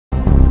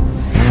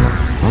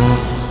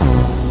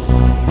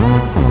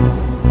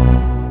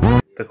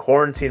the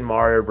Quarantine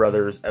Mario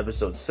Brothers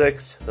Episode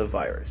 6, The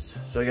Virus.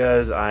 So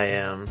guys, I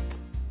am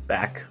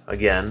back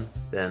again,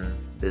 been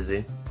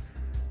busy.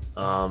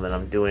 And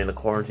I'm doing the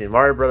Quarantine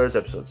Mario Brothers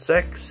Episode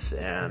 6,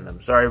 and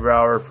I'm sorry,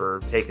 Brower,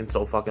 for taking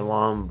so fucking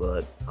long,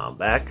 but I'm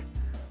back.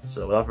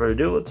 So without further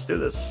ado, let's do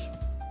this.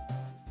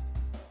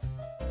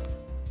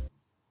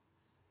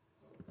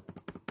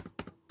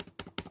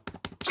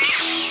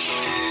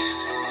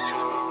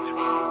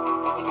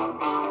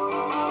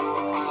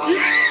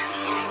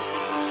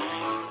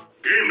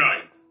 Game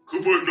night.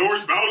 Koopa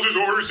ignores Bowser's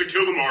orders to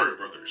kill the Mario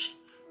Brothers.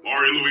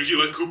 Mario and Luigi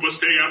let Koopa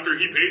stay after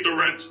he paid the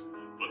rent.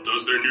 But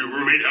does their new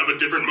roommate have a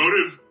different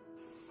motive?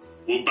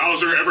 Will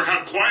Bowser ever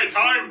have quiet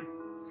time?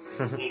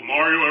 Will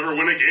Mario ever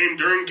win a game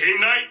during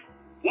game night?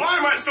 Why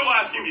am I still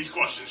asking these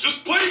questions?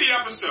 Just play the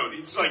episode.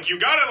 It's like, you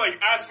gotta,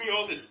 like, ask me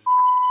all this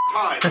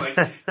time. Like,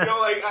 you know,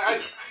 like,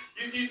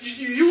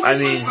 you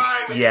waste my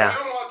time. Like, yeah. I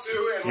don't want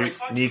to. And,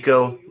 like,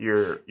 Nico,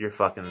 you're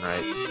fucking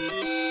right.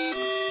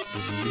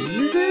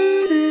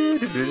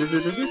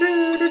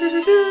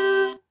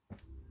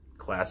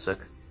 Classic.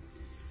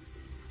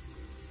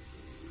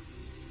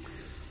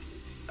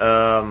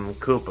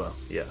 Koopa,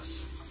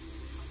 yes.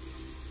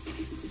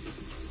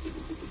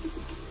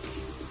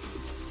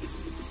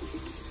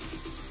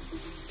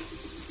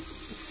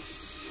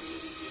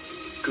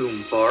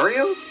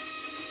 Goombario?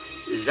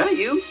 Is that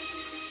you?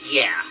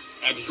 Yeah,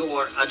 and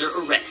you're under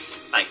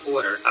arrest by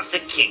order of the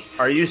king.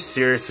 Are you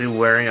seriously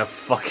wearing a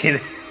fucking...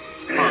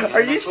 Mom,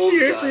 Are you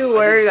seriously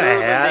wearing a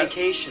hat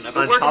vacation. I've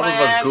on been top of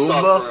a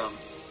Goomba?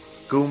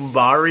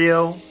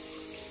 Goombario?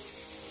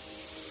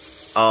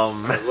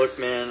 Right, look,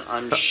 man,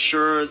 I'm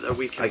sure that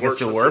we can work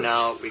something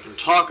out. We can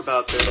talk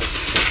about this.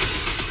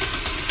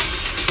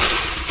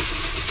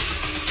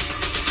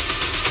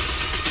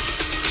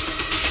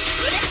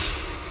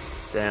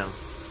 Damn.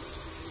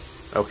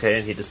 Okay,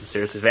 and he just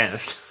mysteriously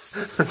vanished.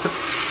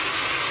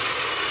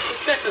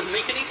 That doesn't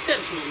make any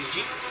sense,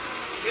 Luigi.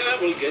 Yeah,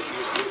 we'll get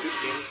used to it. It's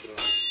Game of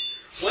Thrones.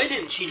 Why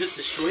didn't she just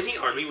destroy the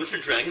army with her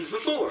dragons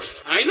before?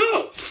 I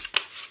know!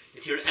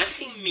 If you're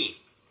asking me,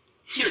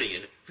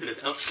 Tyrion could have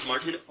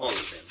outsmarted all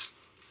of them.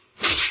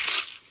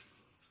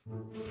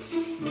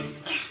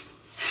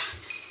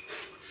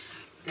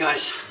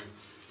 Guys.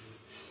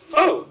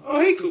 Oh,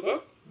 hey,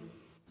 Koopa.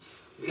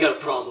 We got a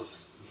problem.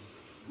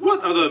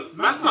 What, are the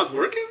masks not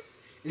working?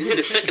 Is it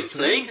a second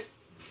plague?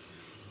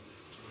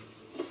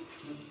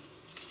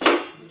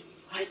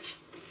 What?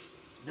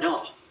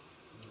 No.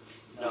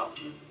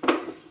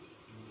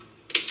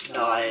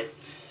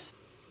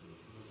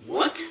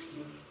 What?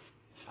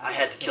 I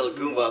had to kill a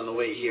Goomba on the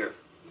way here.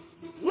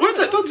 What?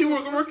 I thought you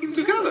were working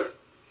together.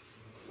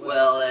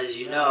 Well, as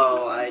you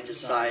know, I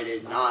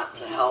decided not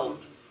to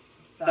help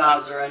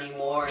Bowser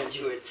anymore and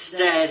to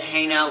instead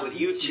hang out with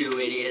you two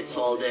idiots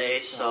all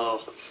day,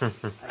 so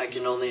I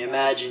can only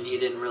imagine he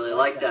didn't really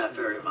like that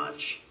very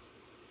much.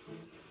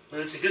 Well,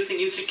 it's a good thing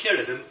you took care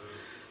of him.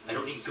 I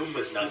don't need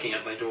Goombas knocking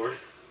at my door.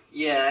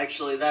 Yeah,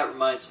 actually, that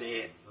reminds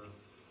me.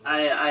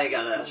 I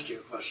gotta ask you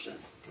a question.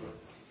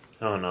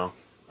 Oh no.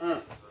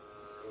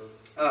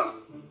 Oh.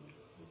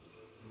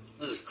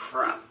 This is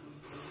crap.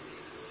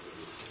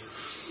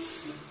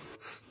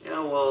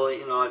 Yeah, well,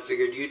 you know, I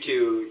figured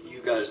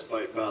you guys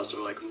fight Bowser,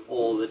 like,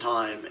 all the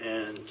time,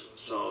 and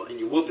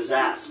you whoop his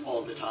ass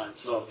all the time,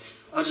 so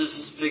I was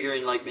just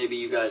figuring, like, maybe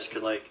you guys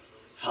could, like,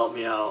 help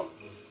me out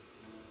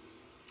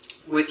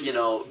with, you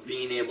know,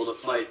 being able to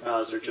fight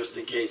Bowser just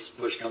in case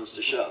push comes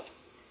to shove.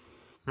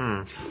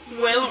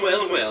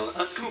 Well,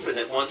 a Koopa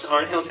that wants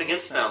our help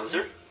against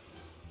Bowser.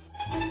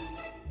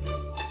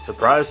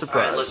 Surprise,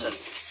 surprise. Alright, listen.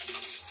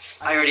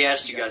 I already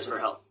asked you guys for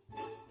help.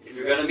 If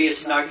you're gonna be a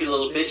snarky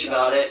little bitch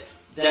about it,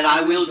 then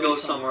I will go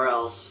somewhere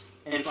else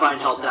and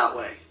find help that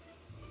way.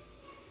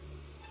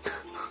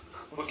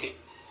 Okay.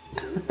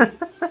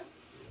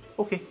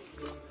 Okay.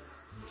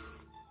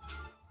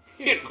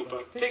 Here,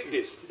 Koopa, take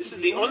this. This is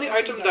the only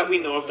item that we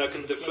know of that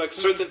can deflect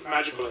certain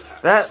magical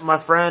attacks. That, my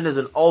friend, is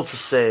an Ultra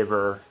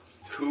Saber.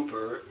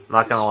 Cooper.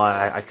 Not gonna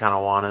lie, I kinda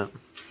want it.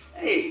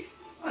 Hey,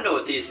 I know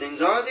what these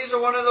things are. These are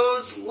one of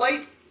those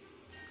light...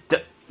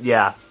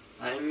 Yeah.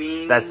 I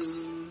mean...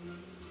 That's...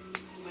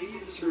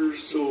 Laser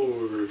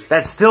sword.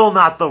 That's still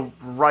not the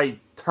right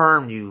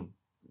term, you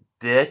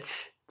bitch.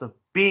 It's a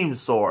beam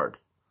sword.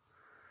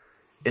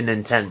 In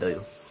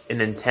Nintendo,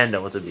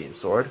 it's a beam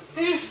sword.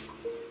 Might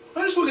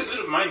as well get rid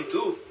of mine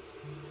too.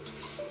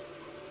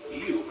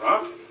 You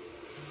rot.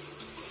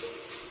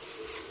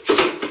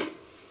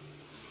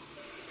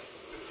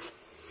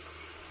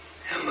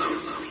 Hello,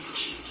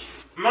 Luigi.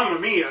 Mamma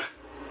mia.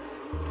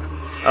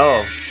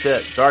 Oh,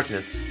 shit.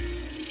 Darkness.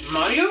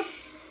 Mario?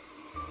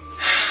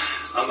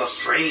 I'm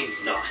afraid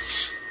not.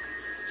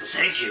 But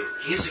thank you.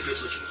 He is a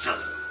good-looking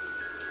fellow.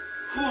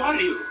 Who are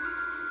you?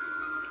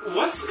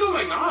 What's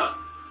going on?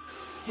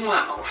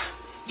 Wow.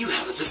 You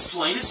haven't the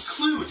slightest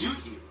clue, do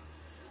you?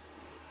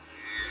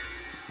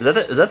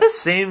 Is that the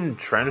same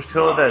trench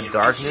coat that you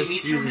Darkness can see me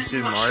through used in his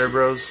Super Mario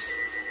Bros.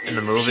 In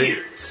the It movie?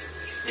 appears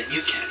that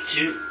you can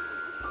too.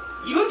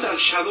 You're that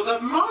shadow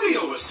that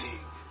Mario was seeing.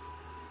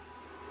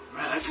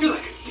 Man, I feel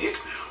like a dick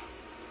now.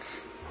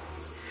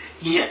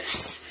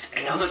 Yes,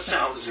 and now that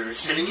Bowser is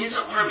sending his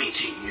army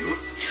to you,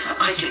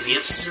 I can be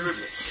of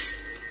service.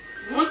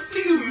 What do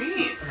you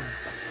mean?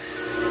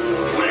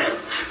 Well,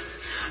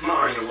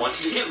 Mario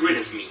wanted to get rid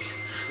of me.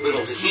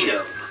 Little did he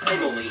know,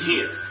 I'm only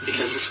here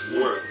because this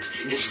world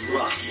is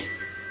rotten.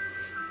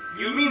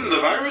 You mean the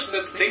virus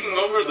that's taking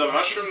over the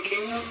Mushroom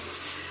Kingdom?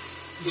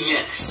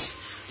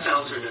 Yes,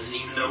 Bowser doesn't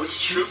even know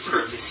its true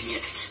purpose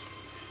yet.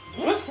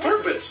 What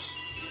purpose?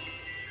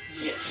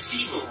 Yes,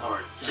 people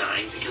aren't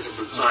dying because of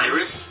the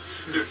virus.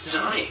 They're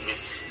dying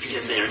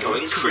because they are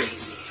going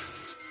crazy.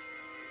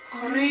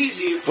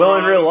 Crazy Well,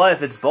 in from- real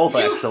life, it's both,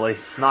 actually.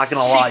 Not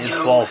gonna lie, it's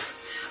No. both.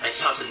 I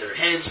pop in their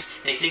heads,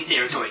 they think they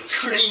are going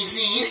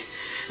crazy.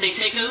 They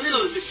take a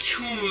little bit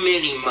too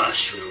many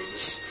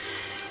mushrooms,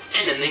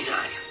 and then they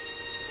die.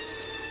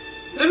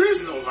 There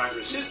is no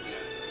virus, is there?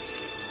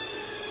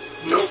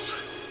 Nope,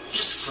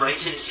 just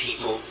frightened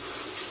people.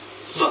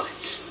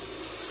 But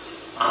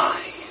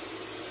I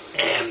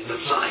am the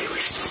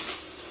virus.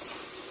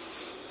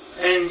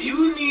 And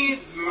you need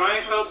my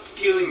help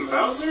killing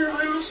Bowser,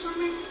 I'm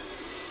assuming?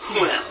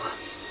 Well,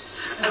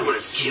 I would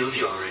have killed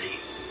you already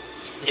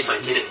if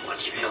I didn't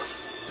want your help.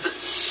 But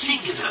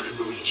think about it,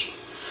 Luigi.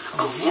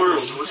 A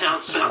world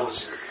without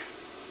Bowser.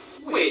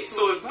 Wait,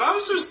 so if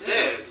Bowser's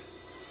dead,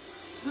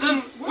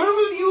 then where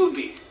will you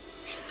be?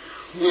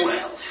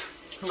 Well,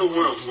 the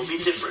world will be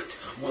different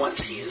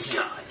once he is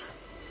gone.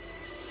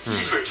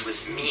 Different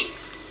with me.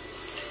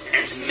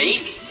 And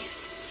maybe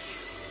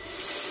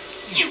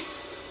you.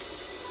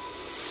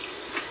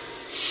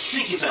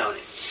 Think about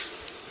it.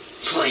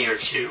 Player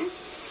 2.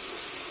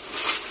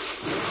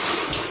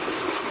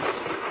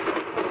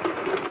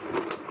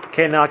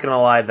 Okay, not gonna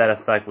lie, that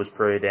effect was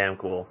pretty damn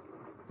cool.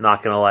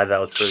 Not gonna lie, that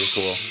was pretty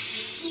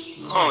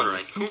cool.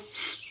 Alright,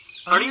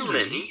 Oops. Are you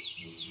ready?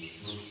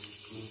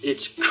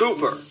 It's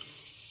Cooper.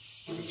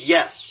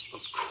 Yes,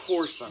 of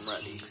course I'm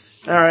ready.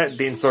 Alright,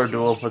 Bean Sword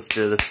Duel, let's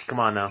do this. Come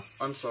on now.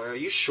 I'm sorry, are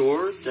you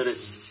sure that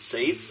it's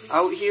safe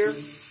out here?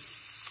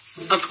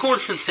 Of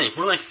course it's safe.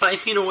 We're like 5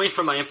 feet away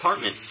from my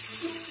apartment.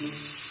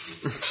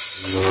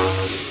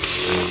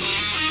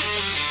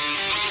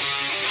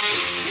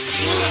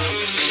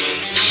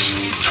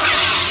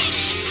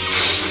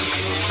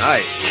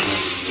 Nice.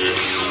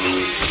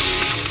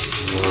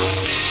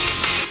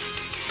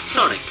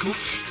 Sorry,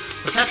 Oops,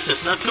 but that's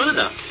just not good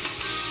enough.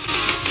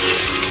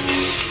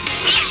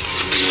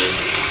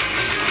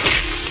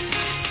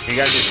 You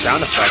guys do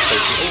sound effects.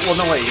 Like, well,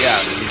 no, wait, yeah,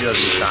 you do have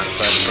these sound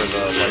effects for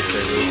the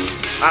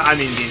lightsabers. I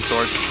mean, Bean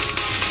Swords.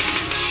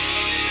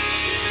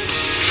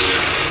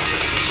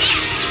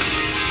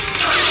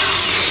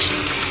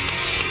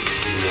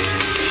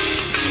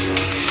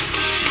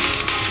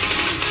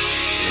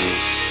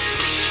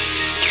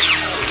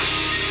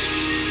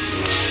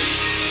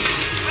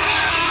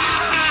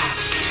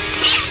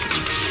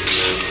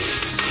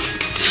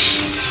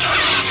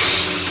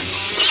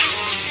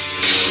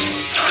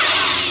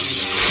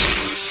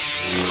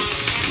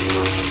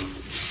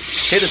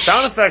 Okay, the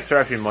sound effects are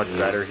actually much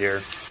better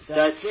here.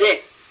 That's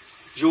it.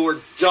 You're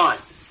done.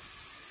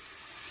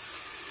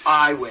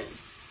 I win.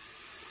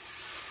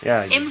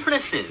 Yeah,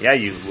 Impressive. yeah,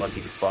 you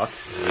lucky fuck.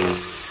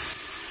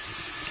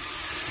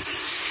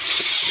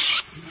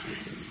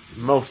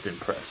 Most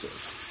impressive.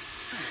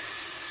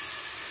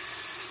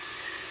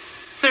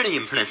 Very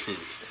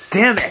impressive.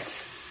 Damn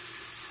it!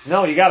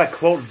 No, you gotta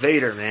quote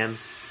Vader, man.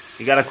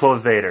 You gotta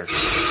quote Vader.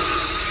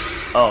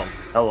 Oh,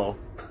 hello.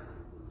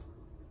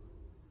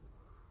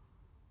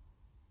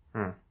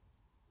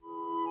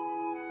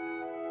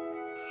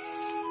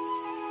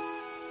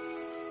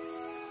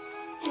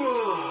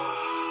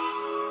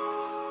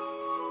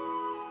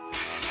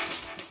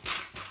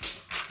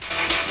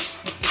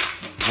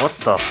 What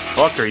the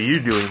fuck are you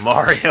doing,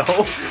 Mario?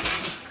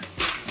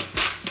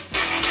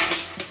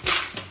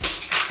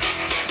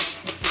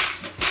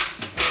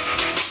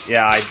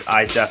 Yeah,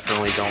 I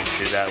definitely don't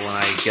do that when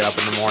I get up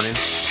in the morning.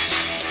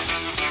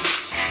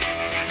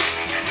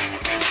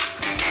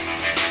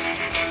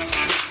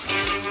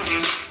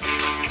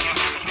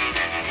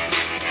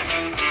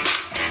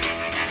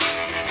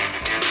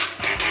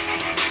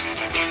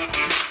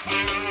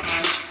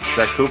 Is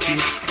that Kooky?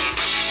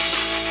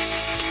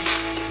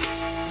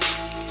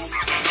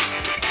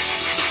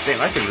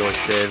 Damn, I should really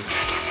save.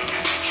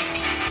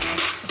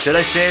 Should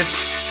I save?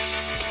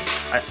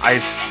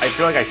 I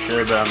feel like I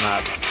should, but I'm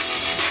not.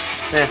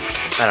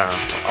 I don't know.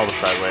 I'll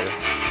decide later.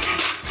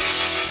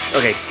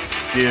 Okay,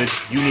 dude,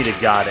 you need a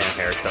goddamn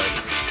haircut.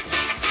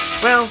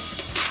 Well,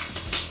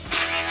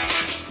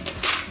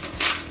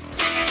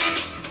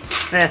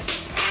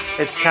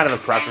 it's kind of a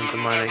preference of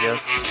mine, I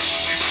guess.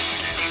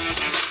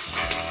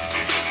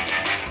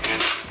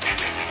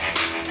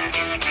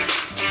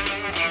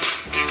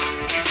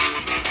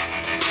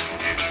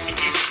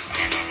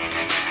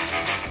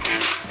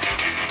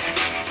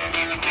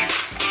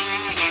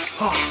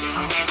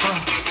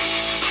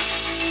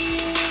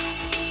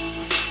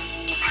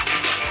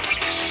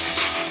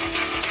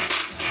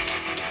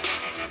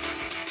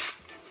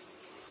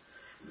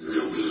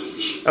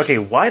 Okay,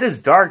 why does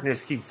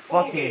darkness keep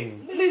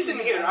fucking Listen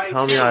here, I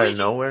telling me out of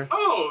nowhere?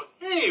 Oh,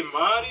 hey, Hey,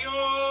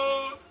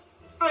 Mario!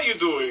 How you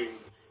doing?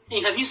 Hey,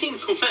 have you seen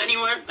Koopa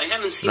anywhere? I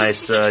haven't seen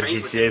Nice him since I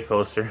trained with him. GTA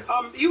poster.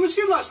 He was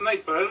here last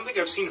night, but I don't think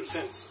I've seen him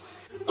since.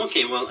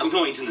 Okay, well, I'm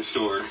going to the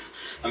store.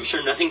 I'm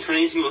sure nothing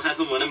crazy will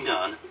happen when I'm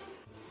gone.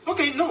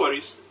 Okay, no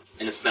worries.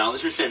 And if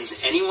Bowser sends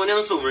anyone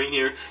else over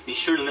here, be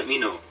sure to let me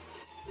know.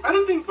 I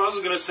don't think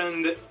Bowser's gonna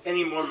send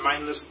any more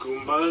mindless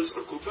Goombas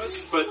or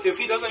Koopas, but if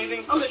he does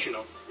anything, I'll let you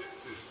know.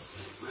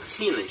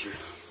 See you later.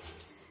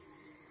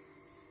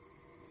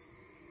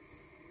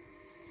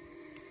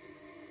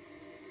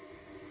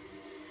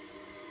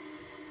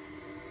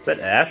 Is that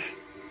Ash?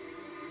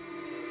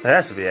 That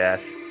has to be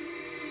Ash.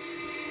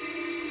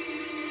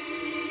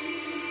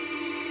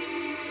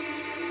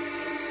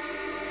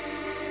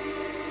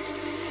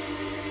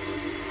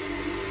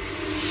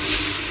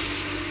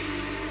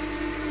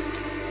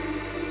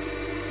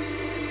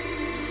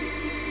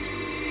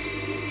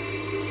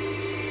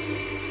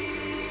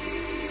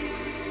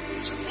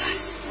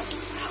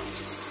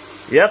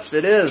 Yep,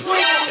 it is.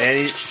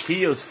 And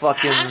he was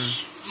fucking...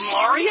 Ash?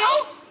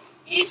 Mario?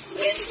 It's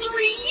been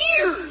 3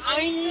 years!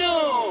 I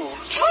know!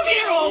 Come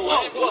here!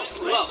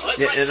 Whoa.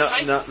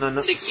 Yeah,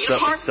 no. 6 feet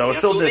apart?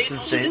 Social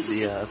distancing,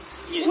 yes.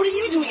 What are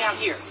you doing out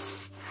here?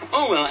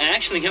 Oh, well, I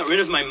actually got rid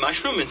of my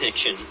mushroom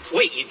addiction.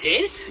 Wait, you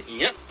did?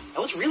 Yep.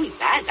 That was really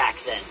bad back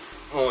then.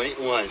 Oh, it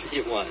was.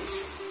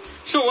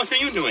 So what are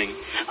you doing?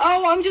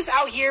 Oh, I'm just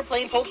out here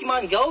playing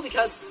Pokemon Go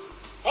because,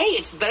 hey,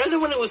 it's better than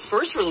when it was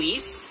first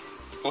released.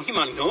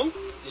 Pokemon Go?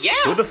 Yeah.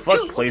 Who the fuck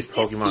dude, plays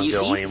Pokemon you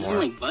Go see? anymore?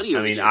 Like Buddy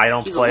I mean, here. I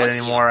don't He's play a it Luxray.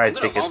 anymore. I I'm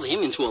gonna think evolve it's...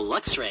 him into a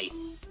Luxray.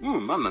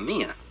 Mamma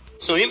mia.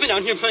 So you've been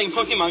out here playing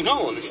Pokemon Go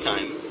all this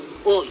time?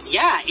 Well,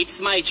 yeah,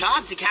 it's my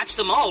job to catch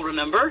them all,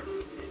 remember?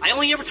 I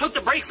only ever took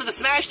the break for the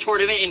Smash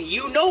tournament, and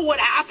you know what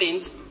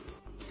happened.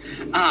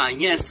 Ah,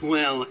 yes,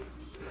 well,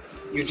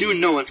 you do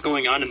know what's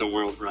going on in the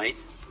world,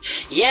 right?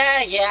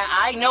 Yeah,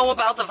 I know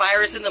about the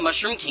virus in the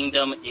Mushroom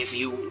Kingdom. If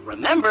you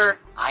remember,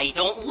 I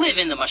don't live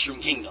in the Mushroom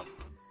Kingdom.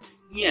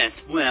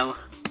 Yes, well...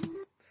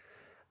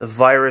 The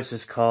virus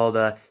is called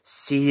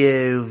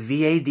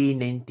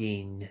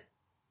COVID-19.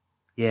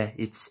 Yeah,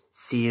 it's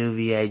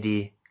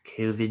COVID,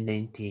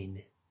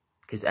 COVID-19.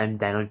 Because I'm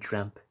Donald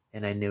Trump,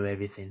 and I know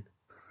everything.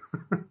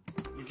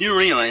 You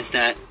realize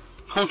that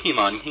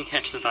Pokemon can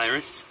catch the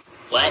virus?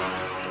 What?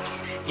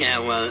 Yeah,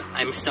 well,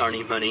 I'm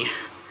sorry, buddy.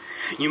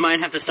 You might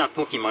have to stop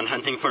Pokemon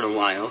hunting for a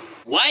while.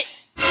 What?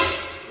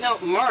 No,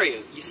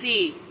 Mario, you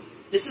see,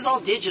 this is all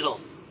digital.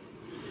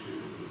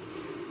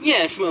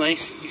 Yes, well, I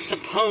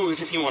suppose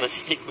if you want to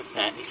stick with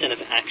that instead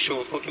of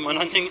actual Pokemon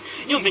hunting,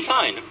 you'll be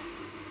fine.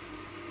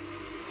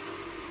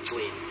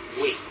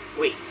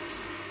 Wait.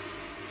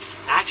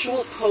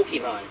 Actual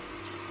Pokemon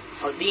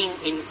are being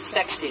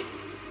infected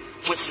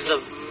with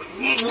the...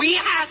 We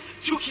have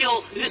to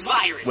kill this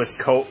virus! With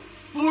coat.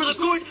 For the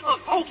good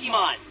of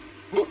Pokemon!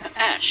 Well,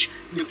 Ash,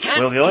 you can't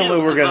Well, the only kill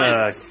way we're the gonna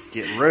virus.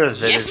 get rid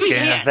of it Yes, is we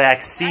getting can. a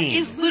vaccine. That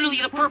is literally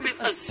the purpose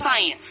of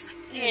science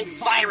and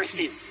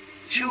viruses.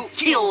 To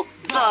kill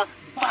the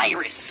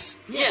virus.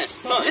 Yes,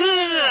 but...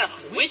 No.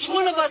 Which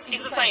one of us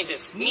is the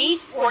scientist?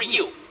 Me or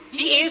you?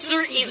 The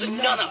answer is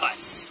none of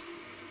us.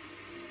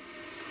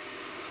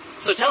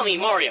 So tell me,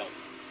 Mario,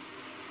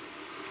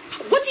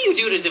 what do you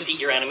do to defeat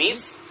your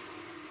enemies?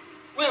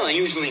 Well, I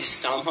usually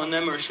stomp on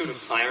them or shoot a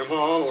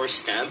fireball or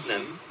stab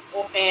them.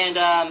 And,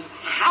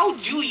 how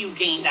do you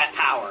gain that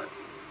power?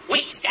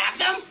 Wait, stab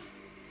them?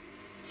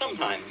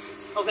 Sometimes.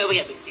 Okay,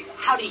 wait,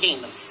 how do you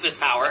gain this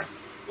power?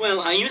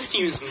 Well, I used to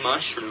use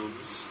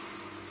mushrooms.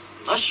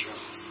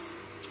 Mushrooms?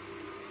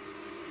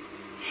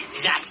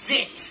 That's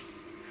it!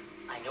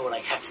 I know what I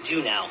have to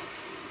do now.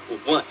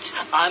 What?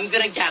 I'm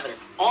gonna gather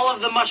all of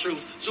the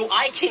mushrooms so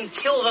I can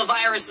kill the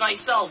virus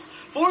myself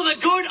for the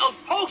good of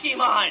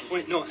Pokemon!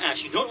 Wait, no,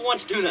 Ash, you don't want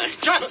to do that.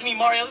 Trust me,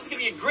 Mario, this is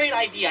gonna be a great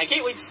idea. I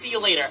can't wait to see you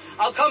later.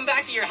 I'll come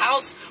back to your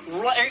house.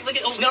 Look at,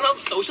 no,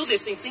 social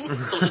distancing.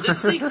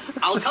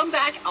 I'll come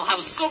back. I'll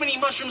have so many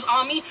mushrooms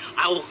on me.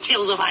 I will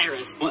kill the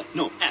virus. What?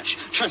 No, Ash,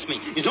 trust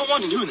me, you don't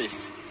want to do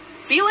this.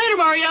 See you later,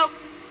 Mario.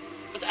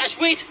 But Ash,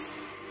 wait.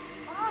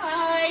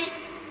 Bye.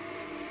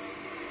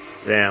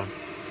 Damn.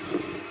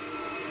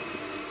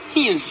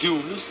 He is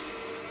doomed.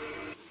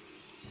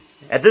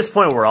 At this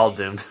point, we're all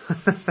doomed.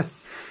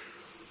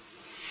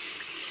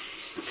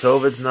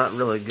 COVID's not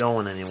really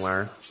going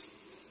anywhere.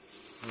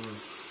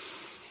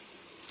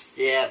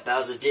 Yeah,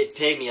 Bowser did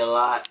pay me a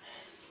lot.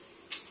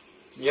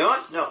 You know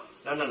what? No.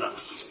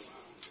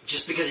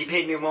 Just because he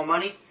paid me more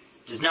money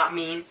does not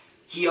mean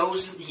he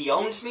owns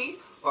me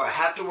or I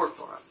have to work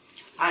for him.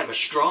 I am a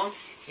strong,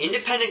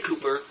 independent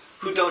Kooper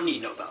who don't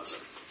need no Bowser.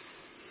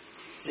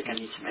 I think I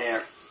need some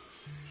air.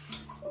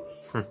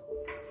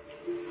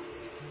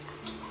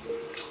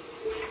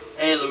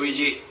 Hey,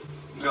 Luigi.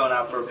 I'm going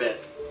out for a bit.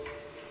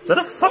 Is that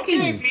a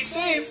fucking... Okay, be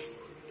safe.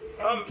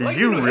 Did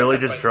you really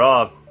just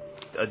draw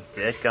a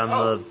dick on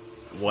the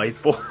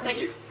whiteboard? Thank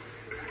you.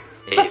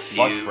 A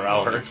few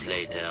Brower. moments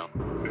later.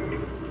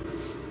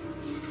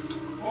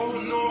 Oh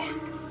no.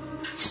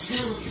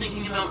 Still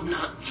thinking about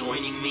not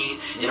joining me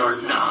in our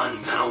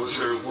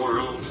non-Bowser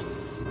world?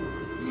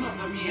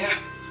 Mamma mia.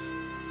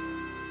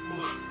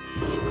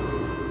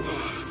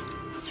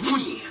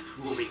 We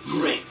will be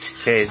great.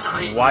 Okay,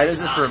 Side why by does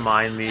this side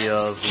remind me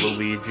as of kings.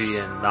 Luigi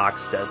and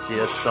Nox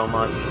Decius so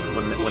much?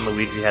 When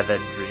Luigi had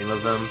that dream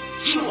of him?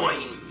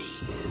 Join me.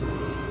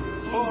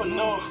 Oh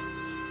no.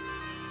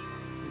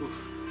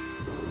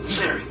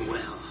 Very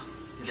well.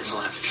 Guess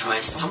I'll have to try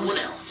someone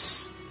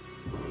else.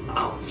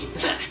 I'll be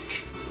back.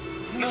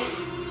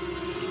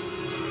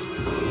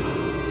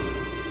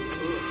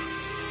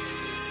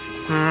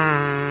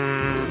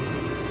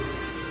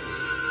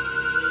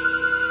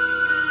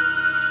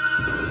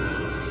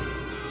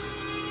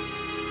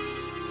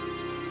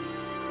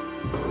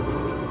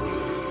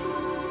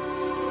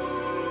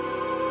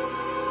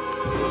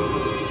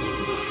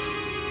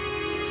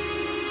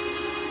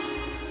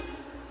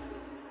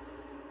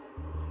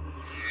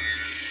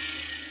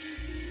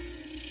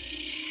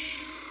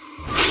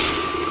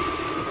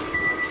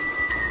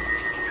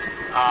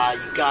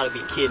 You gotta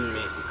be kidding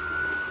me.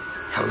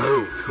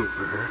 Hello,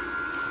 Cooper.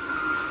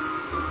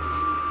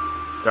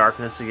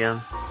 Darkness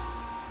again?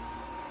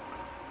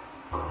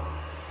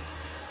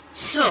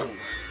 So,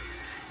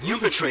 you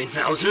betrayed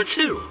Bowser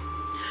too.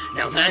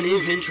 Now that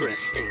is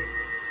interesting.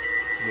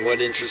 What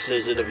interest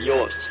is it of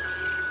yours?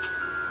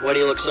 Why do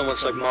you look so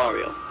much like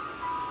Mario?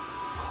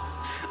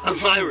 A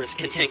virus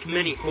can take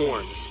many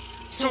forms,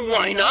 so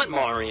why not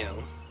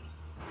Mario?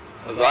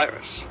 A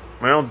virus?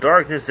 Well,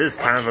 darkness is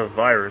kind of a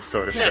virus,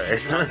 so to That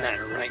does not say.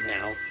 matter right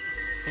now.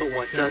 But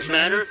what does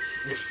matter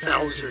is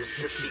Bowser's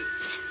defeat.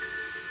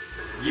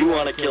 You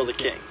want to kill the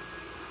king?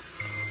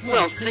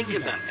 Well, think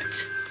about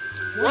it.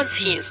 Once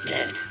he is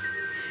dead,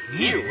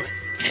 you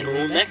can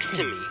rule next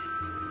to me.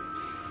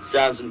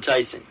 Sounds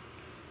enticing.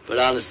 But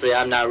honestly,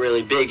 I'm not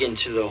really big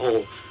into the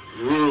whole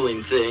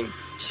ruling thing,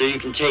 so you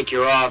can take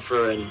your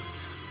offer and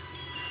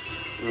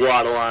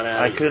waddle on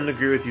out. I couldn't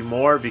agree with you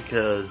more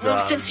because Well,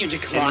 since you in the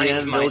declined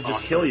end, my they'll just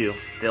offer, kill you.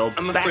 They'll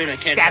I'm afraid I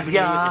can't have backstab any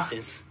ya.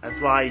 witnesses. That's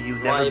why you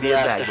Why never you be a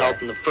asked to bad help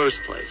guy. in the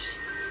first place?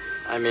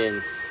 I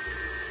mean,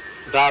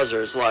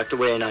 Bowser is locked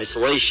away in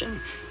isolation.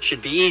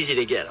 Should be easy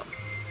to get him.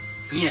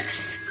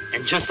 Yes,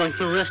 and just like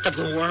the rest of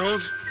the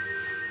world,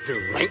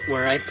 they're right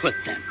where I put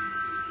them.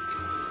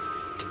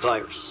 The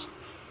virus.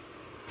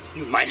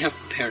 You might have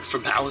prepared for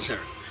Bowser,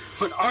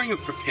 but are you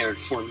prepared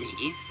for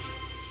me?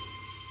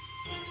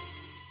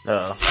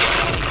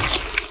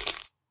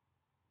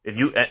 If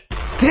you...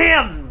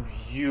 damn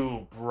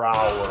you,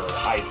 Brower.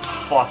 I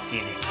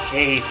fucking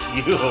hate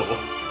you.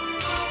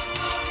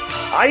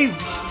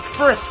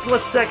 For a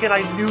split second,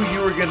 I knew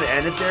you were gonna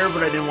end it there,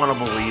 but I didn't want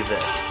to believe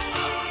it.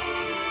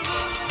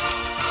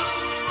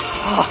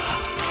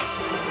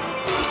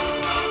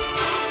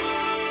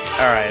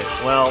 Alright,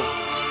 well...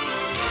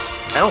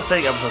 I don't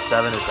think episode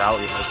 7 is out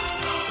yet.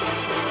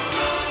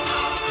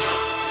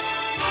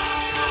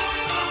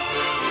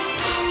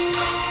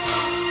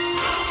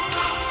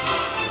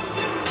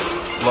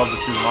 Love the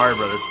Super Mario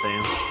Brothers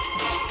theme.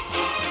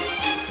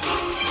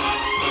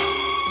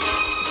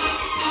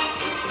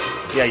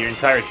 Yeah, your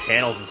entire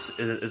channel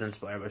is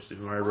inspired by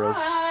Super Mario Bros.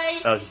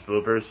 Hi. Oh, just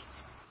bloopers.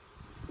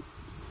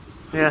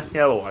 Yeah,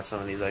 we'll watch some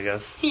of these, I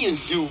guess. He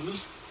is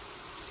doomed.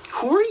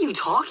 Who are you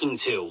talking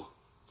to?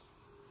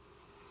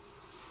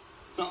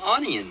 The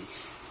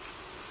audience.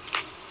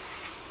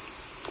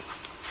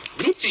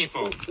 Which?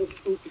 People.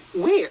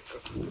 Where?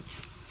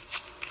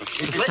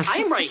 But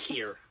I'm right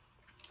here.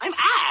 I'm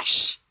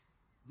Ash.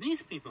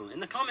 These people in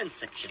the comments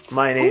section.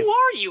 My name... Who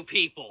are you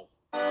people?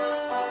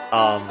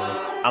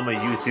 I'm a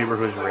YouTuber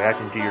who's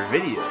reacting to your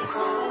video.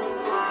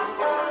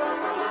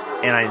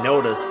 And I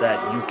noticed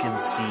that you can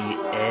see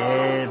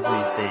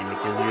everything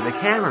because you're the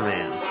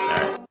cameraman.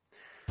 Alright.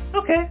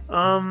 Okay,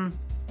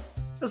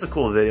 it was a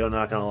cool video,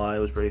 not gonna lie, it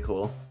was pretty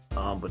cool.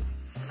 But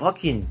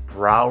fucking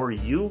Brower,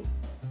 you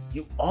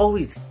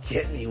always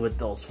get me with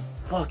those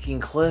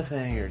fucking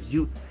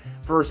cliffhangers.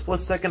 For a split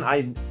second,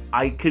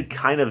 I could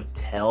kind of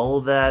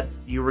tell that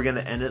you were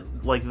gonna end it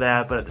like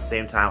that, but at the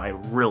same time, I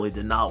really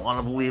did not want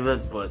to believe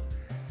it, but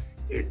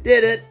you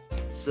did it.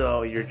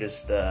 So you're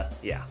just,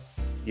 yeah.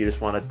 You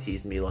just want to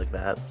tease me like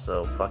that,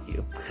 so fuck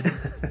you.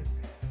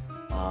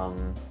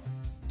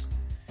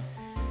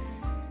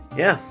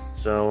 Yeah,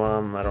 so,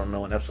 I don't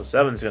know when episode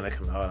 7 is gonna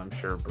come out. I'm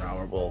sure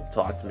Brower will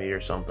talk to me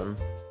or something.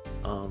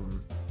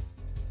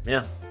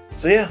 Yeah.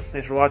 So yeah,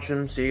 thanks for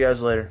watching. See you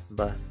guys later.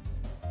 Bye.